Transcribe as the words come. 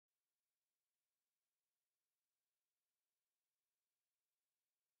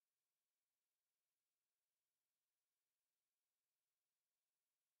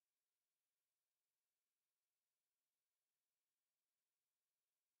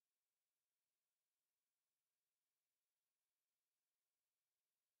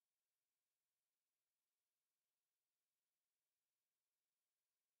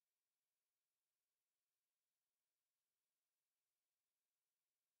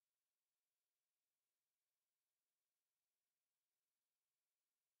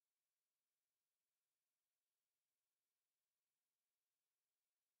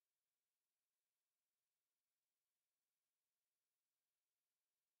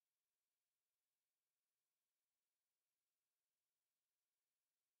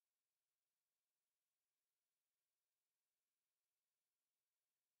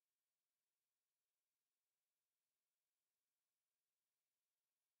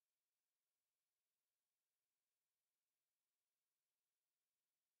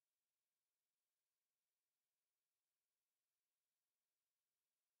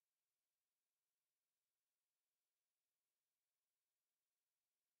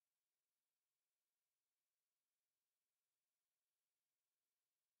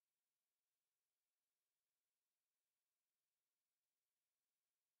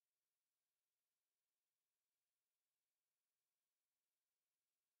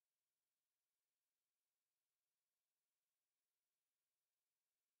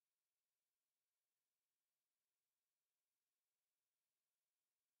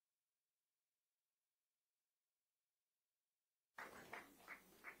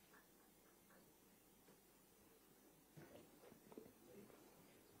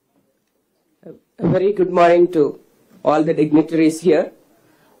A very good morning to all the dignitaries here.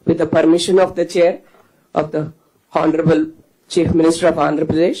 With the permission of the Chair of the Honorable Chief Minister of Andhra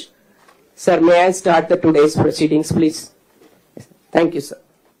Pradesh, sir, may I start the today's proceedings, please? Thank you, sir.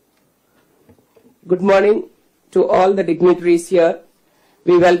 Good morning to all the dignitaries here.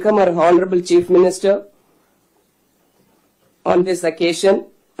 We welcome our Honorable Chief Minister on this occasion,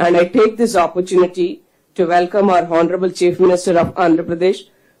 and I take this opportunity to welcome our Honorable Chief Minister of Andhra Pradesh,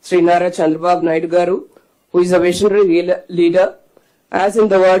 Sri Nara Chandrababu Naidu Garu, who is a visionary leader. As in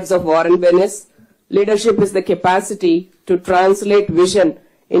the words of Warren Bennis, leadership is the capacity to translate vision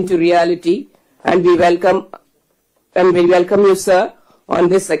into reality, and we welcome you, sir, on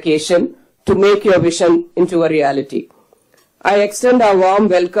this occasion to make your vision into a reality. I extend a warm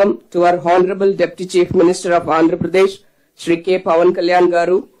welcome to our Honorable Deputy Chief Minister of Andhra Pradesh, Sri K. Pawan Kalyan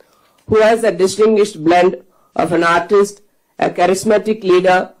Garu, who has a distinguished blend of an artist, a charismatic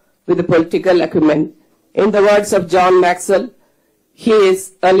leader with a political acumen. In the words of John Maxwell, he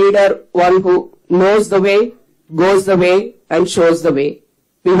is a leader, one who knows the way, goes the way, and shows the way.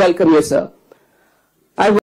 We welcome you, sir.